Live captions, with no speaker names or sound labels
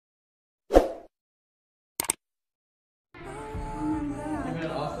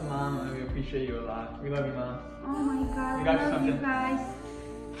appreciate you a lot. We love you, Mom. Oh my God, We got I love something. you guys.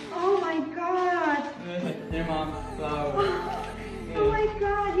 Oh my God. Here, Mom. Flowers. Oh my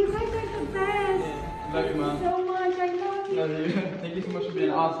God, you guys are the best. Love you, Mom. Thank you so much. I love you. Love you. Thank you so much for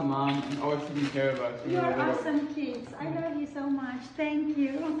being awesome, Mom, and always taking care of us. You're awesome kids. I love you so much. Thank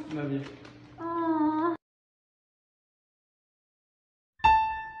you. Love you. Aww.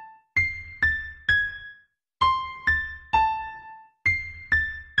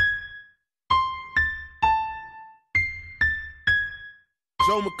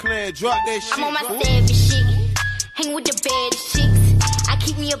 Joe McClain, drop that shit. I'm on my savage shit. Hang with the baddest chicks. I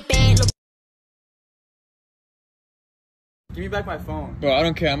keep me a bad little. Give me back my phone. Bro, I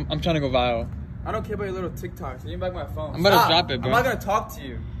don't care. I'm trying to go viral. I don't care about your little TikToks. Give me back my phone. I'm about to drop it, bro. I'm not gonna talk to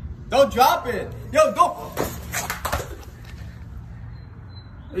you. Don't drop it. Yo, don't.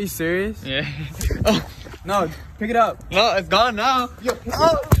 Are you serious? Yeah. Oh. No, pick it up. No, it's gone now. Yo,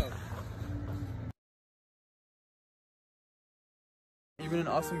 You've been an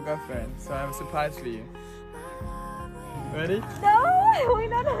awesome girlfriend, so I have a surprise for you. Ready? No, wait,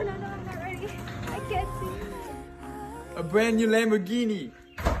 no, I'm not ready. I can't see. A brand new Lamborghini.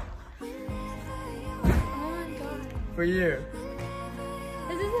 Oh my God. For you.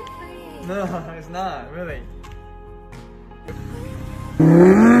 This isn't free. No, it's not, really.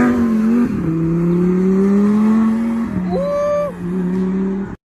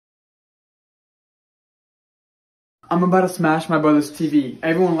 I'm about to smash my brother's TV.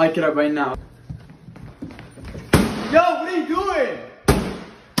 Everyone like it up right now. Yo, what are you doing?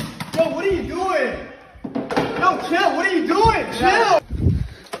 Yo, what are you doing? Yo, chill, what are you doing? Chill!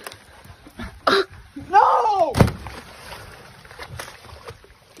 No!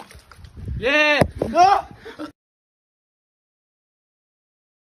 Yeah! No!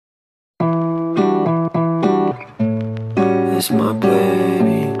 It's my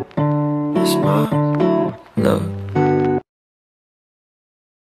baby, it's my love.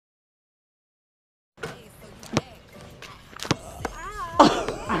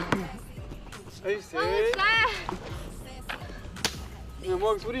 Are you serious? Yeah,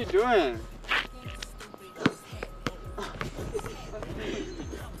 Morgs, what are you doing?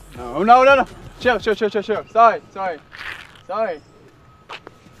 No. Chill. Sorry.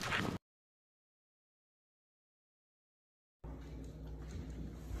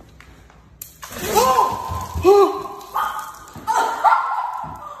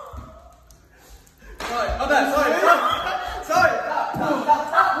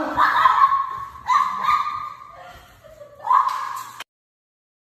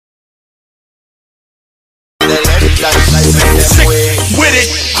 With it,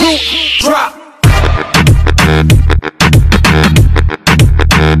 group drop.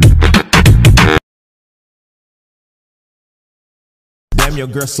 Damn, your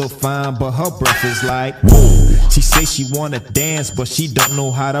girl so fine, but her breath is like woo. She say she wanna dance, but she don't know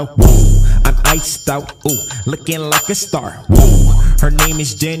how to woo. I'm iced out, ooh, looking like a star. Woo. Her name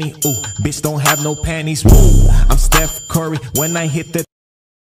is Jenny, ooh, bitch don't have no panties. Woo. I'm Steph Curry when I hit the.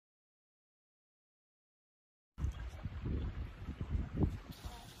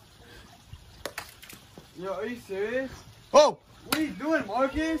 Yo, are you serious? Oh! What are you doing,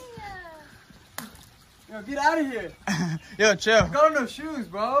 Marcus? Yo, get out of here. Yo, chill. I got no shoes,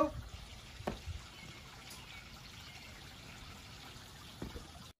 bro.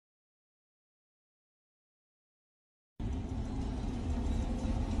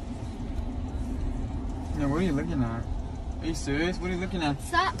 Yo, what are you looking at? Are you serious? What are you looking at?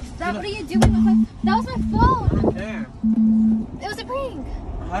 Stop, what are you doing with my... That was my phone. I don't care. It was a prank.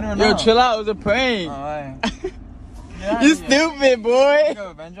 I don't know. Yo, chill out. It was a prank. Alright. You stupid, boy. You got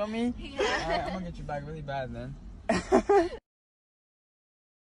revenge on me? Yeah. Alright, I'm gonna get you back really bad then.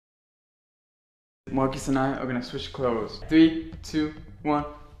 Marcus and I are gonna switch clothes. 3, 2, 1.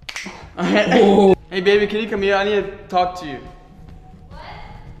 Hey baby, can you come here? I need to talk to you. What?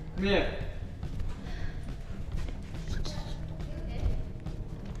 Come here.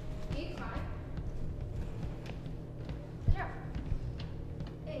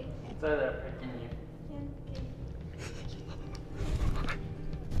 Sorry that I'm picking you.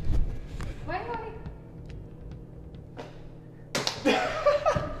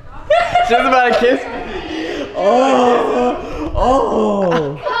 She was about to kiss me. Oh.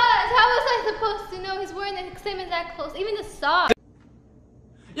 Because how was I supposed to know he's wearing the same exact clothes? Even the socks.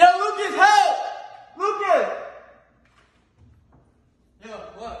 Yo, Lucas, help! Lucas! Yo,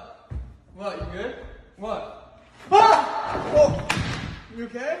 what? What, you good? What? Ah! Oh! You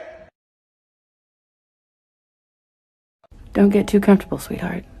okay? Don't get too comfortable,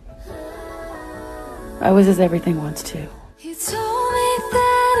 sweetheart. I was his everything once, too. You told me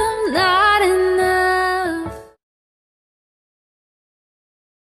that I'm not not enough.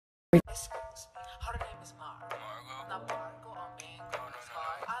 Her name is Margo. Not Margo or Mango.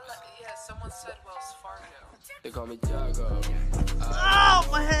 Yeah, someone said Wells Fargo. They call me Jago. Oh,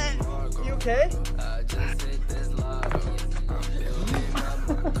 my head. You okay? I just hit this lotto. I'm building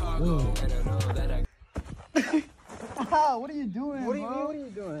up my cargo, and I know that I. What are you doing? What are you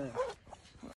doing?